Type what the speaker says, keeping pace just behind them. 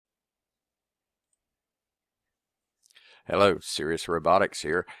Hello, Serious Robotics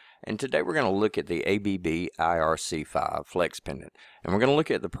here, and today we're going to look at the ABB IRC5 flex pendant, and we're going to look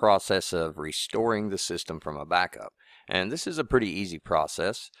at the process of restoring the system from a backup. And this is a pretty easy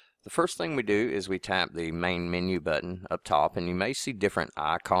process. The first thing we do is we tap the main menu button up top, and you may see different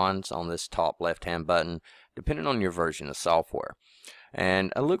icons on this top left-hand button depending on your version of software.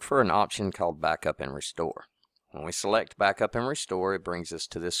 And I look for an option called Backup and Restore. When we select Backup and Restore, it brings us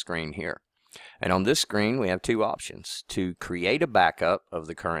to this screen here. And on this screen we have two options: to create a backup of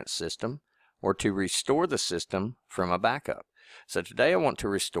the current system or to restore the system from a backup. So today I want to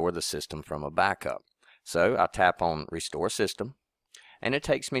restore the system from a backup. So I tap on Restore System and it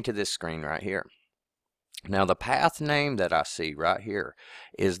takes me to this screen right here. Now the path name that I see right here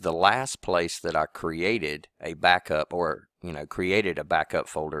is the last place that I created a backup, or created a backup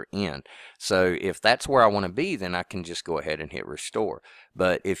folder in. So if that's where I want to be, then I can just go ahead and hit restore.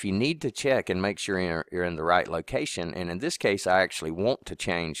 But if you need to check and make sure you're in the right location, and in this case I actually want to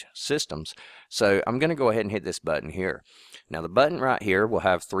change systems, so I'm going to go ahead and hit this button here. Now the button right here will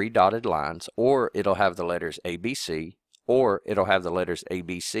have three dotted lines, or it'll have the letters ABC, or it'll have the letters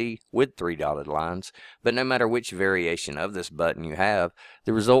ABC with three dotted lines. But no matter which variation of this button you have,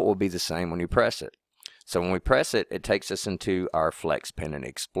 the result will be the same when you press it. So when we press it, it takes us into our Flex Pendant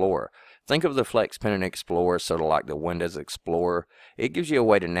Explorer. Think of the Flex Pendant Explorer sort of like the Windows Explorer. It gives you a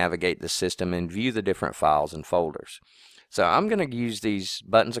way to navigate the system and view the different files and folders. So I'm going to use these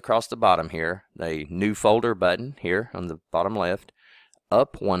buttons across the bottom here. The New Folder button here on the bottom left.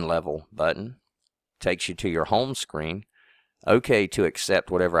 Up one level button takes you to your home screen. OK to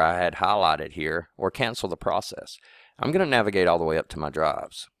accept whatever I had highlighted here, or cancel the process. I'm going to navigate all the way up to my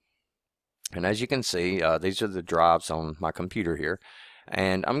drives. And as you can see, these are the drives on my computer here.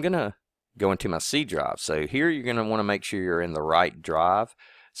 And I'm going to go into my C drive. So here you're going to want to make sure you're in the right drive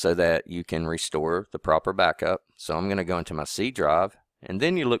so that you can restore the proper backup. So I'm going to go into my C drive, and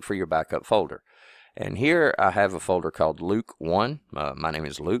then you look for your backup folder. And here I have a folder called Luke 1. My name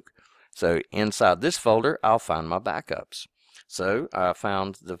is Luke. So inside this folder, I'll find my backups. So I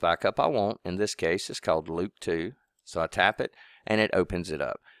found the backup I want. In this case, it's called Luke 2. So I tap it, and it opens it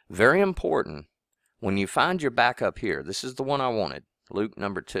up. Very important, when you find your backup here, this is the one I wanted, Luke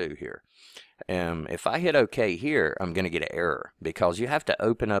number 2 here. If I hit OK here, I'm going to get an error because you have to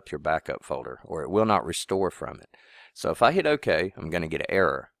open up your backup folder or it will not restore from it. So if I hit OK, I'm going to get an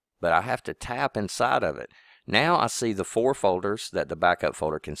error, but I have to tap inside of it. Now I see the 4 folders that the backup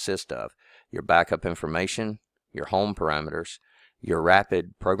folder consists of: your backup information, your home parameters, your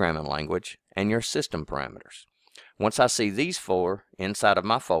rapid programming language, and your system parameters. Once I see these 4 inside of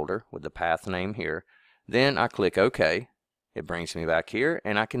my folder with the path name here, then I click OK. It brings me back here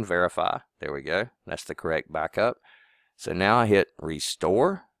and I can verify. There we go. That's the correct backup. So now I hit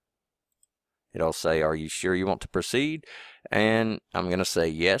restore. It'll say, are you sure you want to proceed? And I'm going to say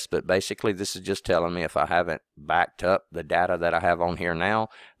yes, but basically this is just telling me if I haven't backed up the data that I have on here now,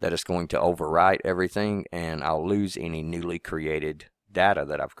 that it's going to overwrite everything and I'll lose any newly created data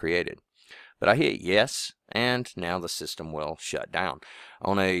that I've created. But I hit yes, and now the system will shut down.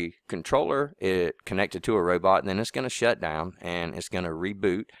 On a controller connected to a robot, then it's going to shut down and it's going to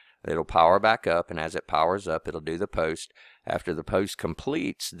reboot. It'll power back up, and as it powers up, it'll do the post. After the post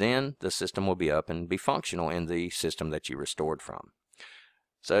completes, then the system will be up and be functional in the system that you restored from.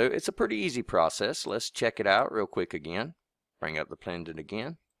 So it's a pretty easy process. Let's check it out real quick again. Bring up the pendant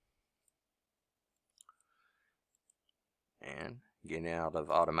again. And get out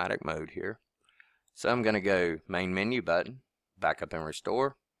of automatic mode here. So I'm going to go main menu button, backup and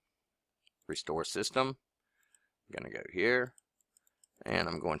restore, restore system. I'm going to go here, and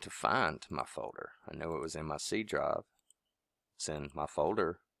I'm going to find my folder. I know it was in my C drive. It's in my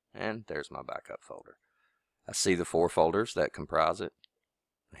folder, and there's my backup folder. I see the 4 folders that comprise it.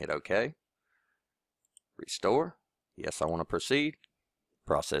 Hit OK. Restore. Yes, I want to proceed.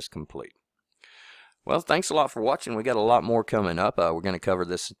 Process complete. Well, thanks a lot for watching. We got a lot more coming up. We're going to cover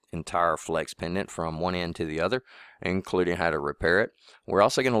this entire flex pendant from one end to the other, including how to repair it. We're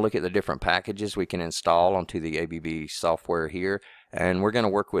also going to look at the different packages we can install onto the ABB software here, and we're going to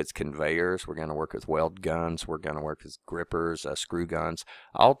work with conveyors. We're going to work with weld guns. We're going to work with grippers, screw guns,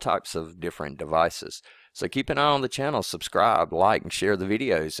 all types of different devices. So keep an eye on the channel, subscribe, like, and share the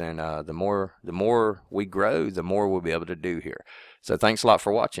videos, and the more we grow, the more we'll be able to do here. So thanks a lot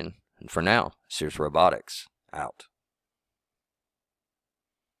for watching. And for now, Serious Robotics, out.